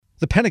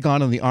The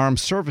Pentagon and the armed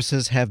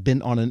services have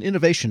been on an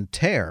innovation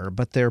tear,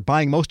 but they're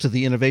buying most of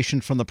the innovation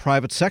from the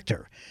private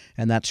sector.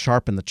 And that's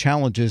sharpened the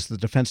challenges the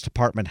Defense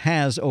Department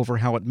has over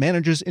how it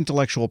manages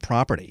intellectual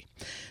property.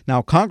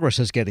 Now, Congress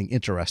is getting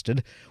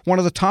interested. One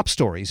of the top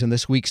stories in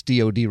this week's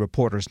DoD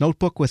Reporter's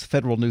Notebook with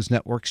Federal News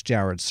Network's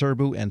Jared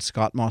Serbu and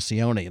Scott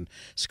Maucione. And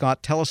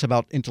Scott, tell us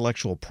about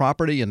intellectual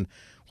property and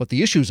what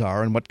the issues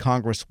are and what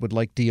Congress would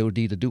like DoD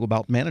to do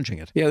about managing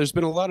it. Yeah, there's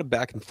been a lot of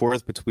back and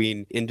forth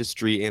between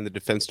industry and the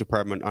Defense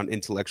Department on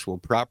intellectual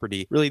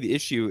property. Really, the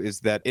issue is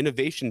that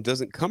innovation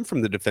doesn't come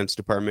from the Defense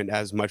Department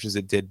as much as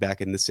it did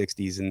back in the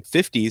 60s and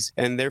 50s,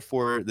 and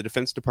therefore the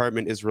Defense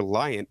Department is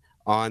reliant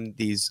on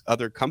these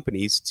other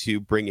companies to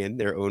bring in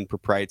their own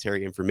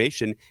proprietary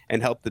information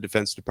and help the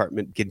Defense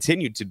Department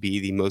continue to be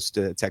the most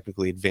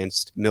technically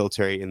advanced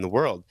military in the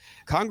world.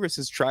 Congress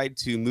has tried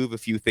to move a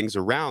few things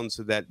around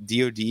so that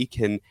DoD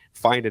can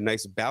find a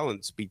nice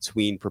balance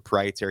between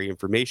proprietary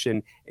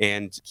information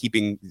and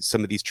keeping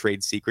some of these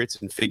trade secrets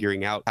and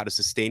figuring out how to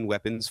sustain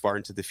weapons far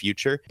into the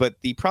future.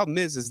 But the problem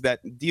is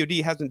that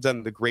DoD hasn't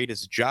done the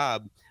greatest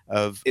job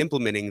of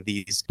implementing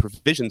these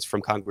provisions from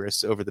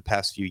Congress over the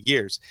past few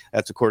years.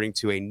 That's according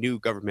to a new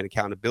government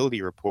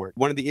accountability report.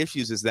 One of the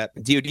issues is that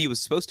DoD was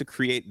supposed to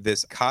create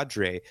this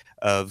cadre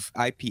of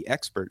IP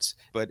experts,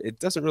 but it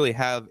doesn't really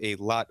have a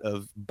lot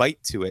of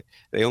bite to it.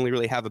 They only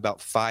really have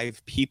about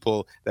 5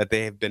 people that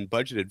they have been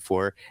budgeted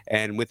for.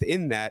 And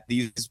within that,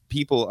 these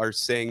people are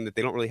saying that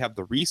they don't really have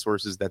the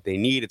resources that they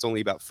need. It's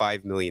only about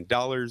 $5 million.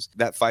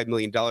 That $5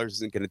 million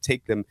isn't going to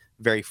take them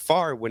very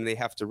far when they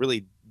have to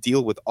really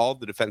deal with all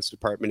the Defense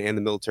Department and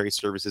the military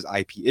services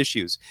IP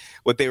issues.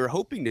 What they were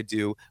hoping to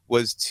do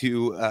was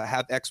to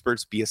have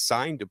experts be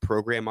assigned to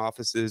program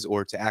offices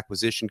or to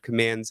acquisition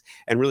commands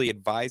and really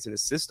advise and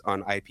assist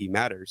on IP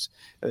matters.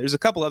 There's a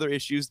couple other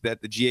issues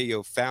that the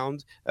GAO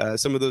found.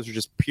 Some of those are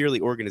just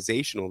purely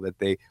organizational, that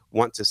they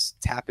want to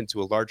tap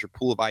into a larger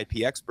pool of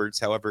IP experts.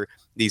 However,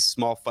 these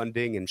small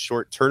funding and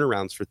short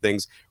turnarounds for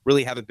things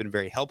really haven't been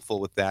very helpful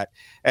with that.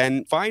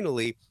 And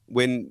finally,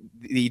 when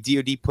the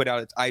DoD put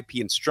out its IP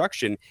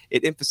instruction,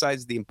 it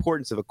emphasized the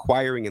importance of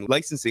acquiring and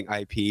licensing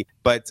IP,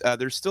 but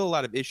there's still a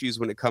lot of issues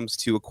when it comes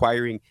to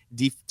acquiring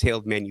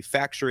detailed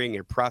manufacturing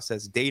or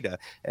process data,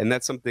 and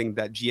that's something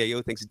that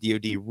GAO thinks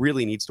DoD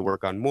really needs to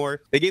work on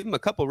more. They gave them a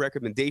couple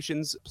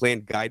recommendations: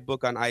 planned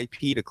guidebook on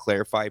IP to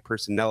clarify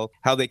personnel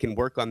how they can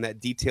work on that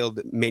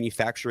detailed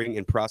manufacturing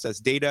and process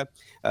data.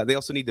 They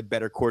also need to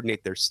better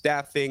coordinate their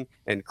staffing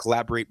and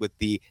collaborate with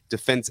the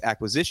Defense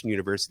Acquisition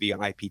University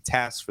on IP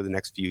tasks for the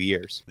next few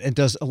years. And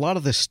does a lot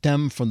of this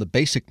stem from the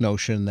basic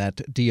notion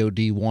that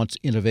DoD wants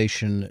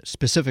innovation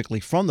specifically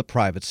from the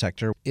private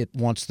sector? It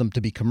wants them to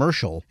be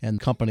commercial,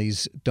 and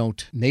companies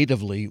don't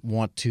natively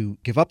want to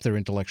give up their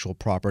intellectual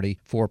property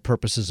for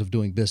purposes of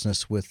doing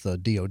business with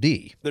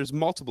DoD. There's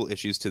multiple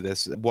issues to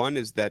this. One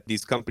is that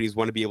these companies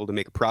want to be able to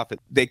make a profit.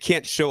 They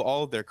can't show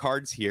all of their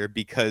cards here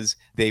because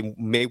they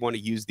may want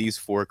to use these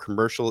for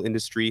commercial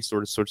industry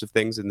sorts of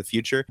things in the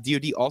future.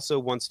 DoD also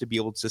wants to be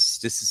able to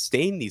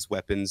sustain these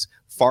weapons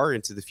far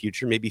into the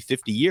future, maybe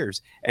 50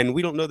 years. And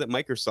we don't know that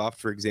Microsoft,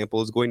 for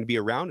example, is going to be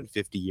around in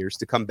 50 years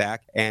to come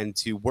back and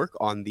to work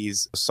on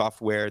these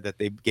software that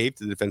they gave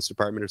to the Defense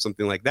Department or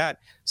something like that.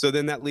 So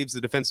then that leaves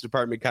the Defense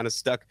Department kind of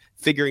stuck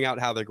figuring out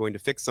how they're going to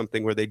fix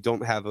something where they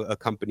don't have a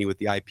company with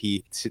the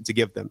IP to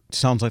give them.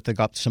 Sounds like they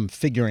got some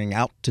figuring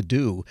out to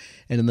do.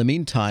 And in the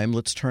meantime,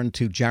 let's turn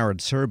to Jared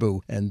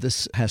Serbu, and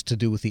this has to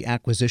do with the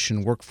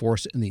acquisition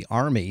workforce in the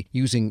Army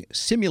using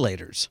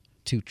simulators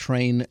to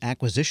train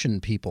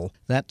acquisition people.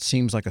 That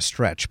seems like a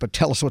stretch, but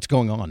tell us what's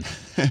going on.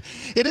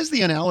 It is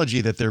the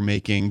analogy that they're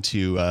making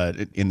to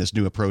in this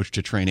new approach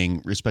to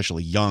training,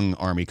 especially young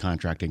Army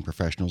contracting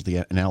professionals.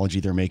 The analogy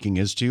they're making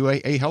is to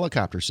a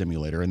helicopter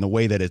simulator, and the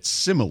way that it's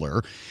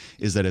similar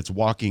is that it's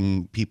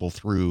walking people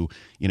through,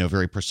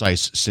 very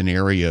precise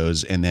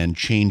scenarios and then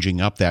changing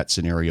up that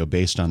scenario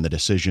based on the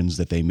decisions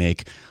that they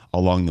make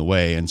along the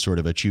way, in sort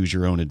of a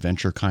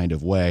choose-your-own-adventure kind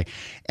of way.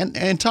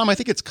 And Tom, I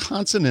think it's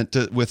consonant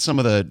with some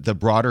of the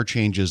broader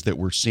changes that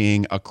we're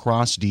seeing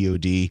across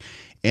DoD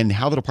and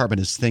how the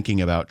department is thinking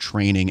about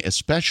training,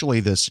 especially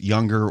this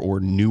younger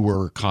or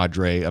newer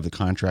cadre of the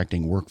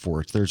contracting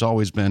workforce. There's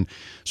always been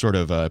sort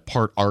of a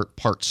part art,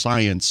 part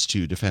science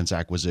to defense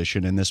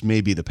acquisition, and this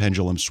may be the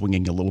pendulum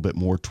swinging a little bit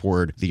more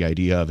toward the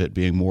idea of it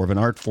being more of an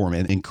art form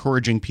and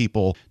encouraging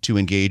people to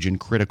engage in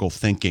critical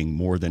thinking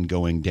more than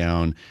going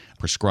down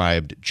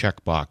prescribed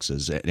check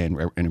boxes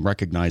and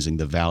recognizing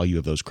the value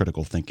of those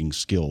critical thinking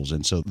skills.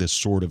 And so this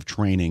sort of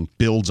training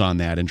builds on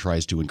that and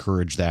tries to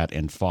encourage that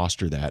and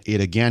foster that.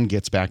 It again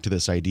gets back to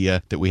this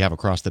idea that we have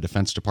across the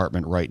Defense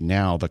Department right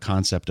now, the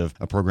concept of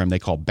a program they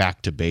call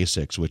Back to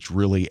Basics, which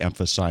really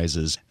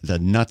emphasizes the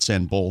nuts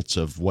and bolts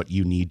of what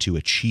you need to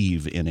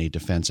achieve in a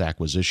defense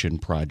acquisition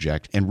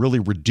project and really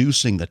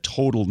reducing the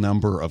total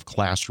number of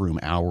classroom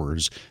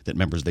hours that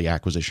members of the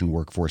acquisition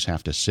workforce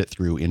have to sit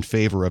through in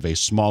favor of a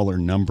smaller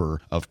number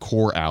of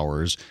core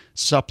hours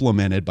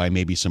supplemented by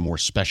maybe some more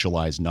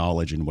specialized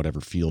knowledge in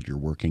whatever field you're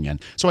working in.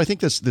 So I think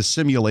this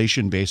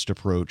simulation-based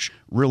approach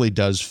really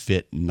does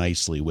fit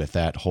nicely with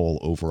that whole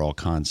overall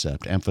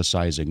concept,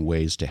 emphasizing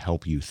ways to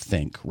help you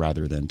think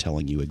rather than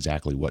telling you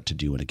exactly what to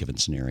do in a given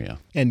scenario.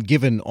 And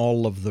given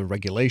all of the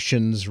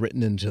regulations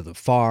written into the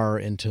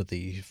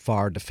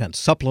FAR Defense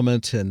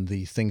Supplement, and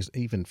the things,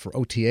 even for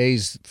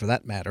OTAs for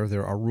that matter,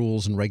 there are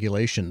rules and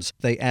regulations.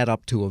 They add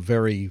up to a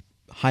very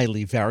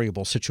highly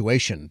variable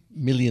situation,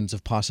 millions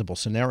of possible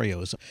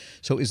scenarios.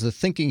 So is the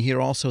thinking here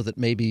also that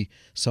maybe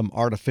some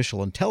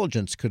artificial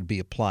intelligence could be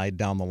applied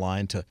down the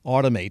line to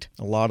automate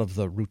a lot of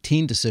the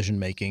routine decision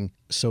making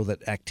so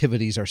that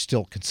activities are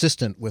still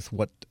consistent with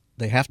what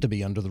they have to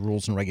be under the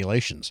rules and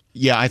regulations?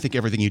 Yeah, I think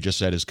everything you just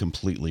said is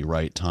completely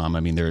right, Tom. I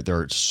mean, there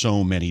are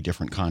so many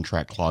different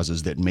contract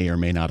clauses that may or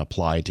may not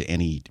apply to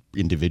any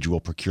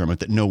individual procurement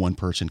that no one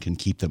person can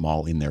keep them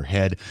all in their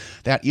head.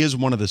 That is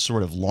one of the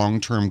sort of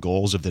long-term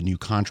goals of the new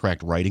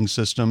contract writing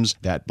systems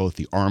that both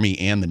the Army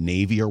and the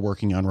Navy are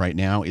working on right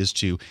now, is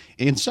to,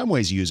 in some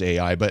ways, use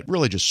AI, but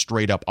really just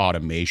straight up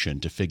automation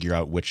to figure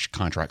out which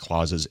contract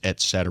clauses, et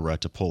cetera,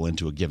 to pull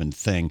into a given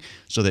thing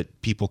so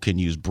that people can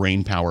use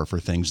brain power for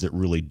things that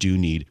really do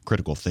need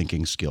critical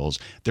thinking skills.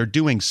 They're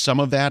doing some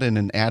of that in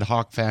an ad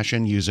hoc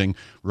fashion using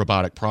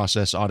robotic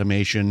process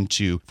automation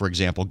to, for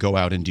example, go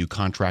out and do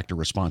contractor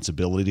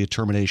responsibility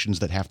determinations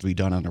that have to be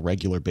done on a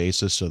regular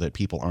basis so that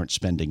people aren't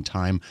spending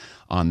time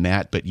on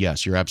that. But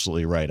yes, you're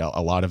absolutely right.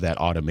 A lot of that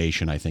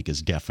automation, I think,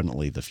 is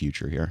definitely the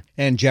future here.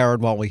 And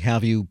Jared, while we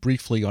have you,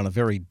 briefly on a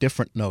very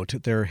different note,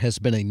 there has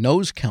been a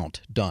nose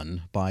count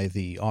done by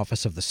the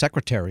Office of the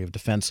Secretary of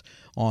Defense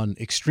on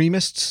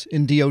extremists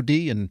in DOD,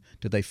 and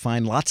did they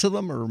find lots of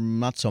them or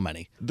not so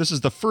many? This is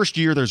the first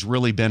year there's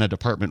really been a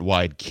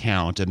department-wide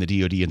count, and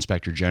the DOD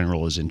Inspector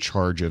General is in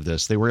charge of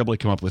this. They were able to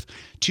come up with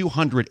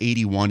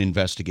 281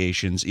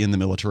 investigations in the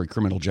military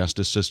criminal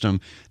justice system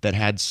that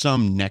had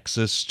some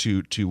nexus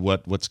to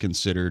what's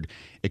considered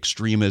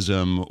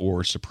extremism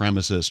or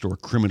supremacist or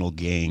criminal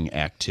gang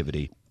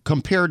activity.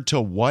 Compared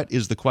to what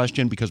is the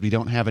question, because we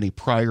don't have any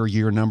prior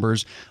year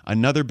numbers.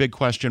 Another big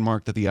question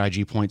mark that the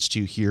IG points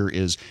to here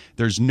is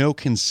there's no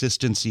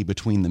consistency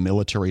between the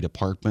military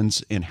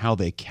departments in how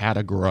they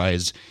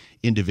categorize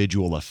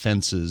individual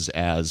offenses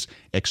as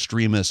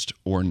extremist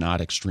or not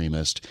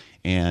extremist.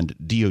 And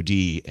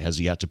DOD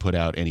has yet to put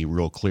out any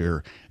real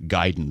clear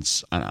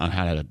guidance on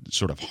how to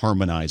sort of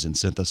harmonize and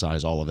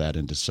synthesize all of that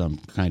into some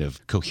kind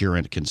of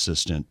coherent,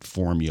 consistent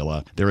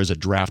formula. There is a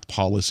draft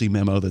policy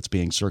memo that's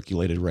being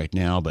circulated right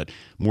now, but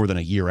more than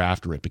a year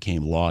after it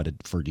became law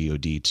for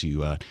DOD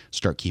to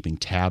start keeping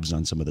tabs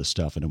on some of this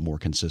stuff in a more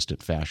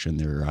consistent fashion,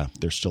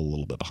 they're still a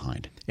little bit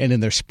behind. And in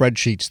their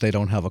spreadsheets, they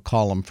don't have a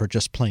column for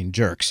just plain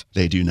jerks.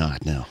 They do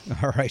not, no.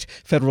 All right.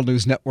 Federal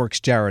News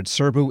Network's Jared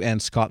Serbu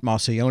and Scott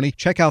Maucione.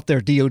 Check out their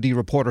DOD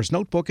Reporter's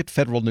Notebook at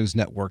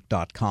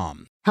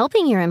federalnewsnetwork.com.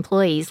 Helping your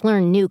employees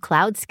learn new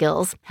cloud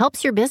skills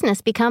helps your business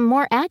become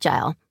more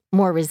agile,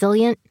 more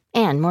resilient,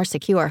 and more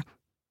secure.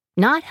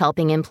 Not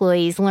helping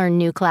employees learn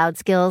new cloud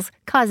skills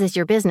causes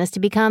your business to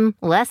become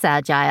less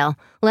agile,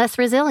 less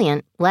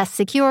resilient, less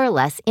secure,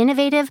 less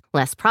innovative,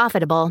 less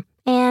profitable,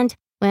 and,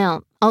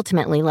 well,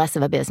 ultimately less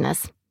of a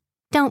business.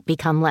 Don't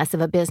become less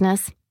of a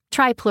business.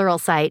 Try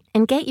Pluralsight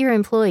and get your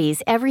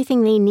employees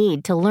everything they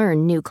need to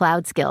learn new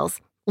cloud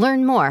skills.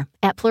 Learn more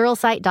at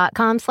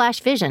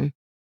pluralsight.com/vision.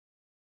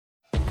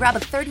 Grab a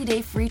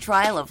 30-day free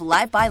trial of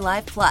Live by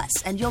Live Plus,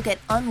 and you'll get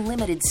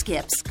unlimited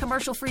skips,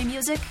 commercial-free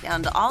music,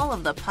 and all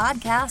of the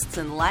podcasts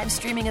and live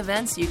streaming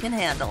events you can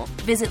handle.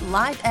 Visit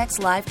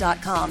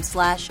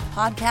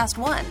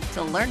livexlive.com/podcast1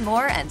 to learn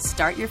more and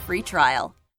start your free trial.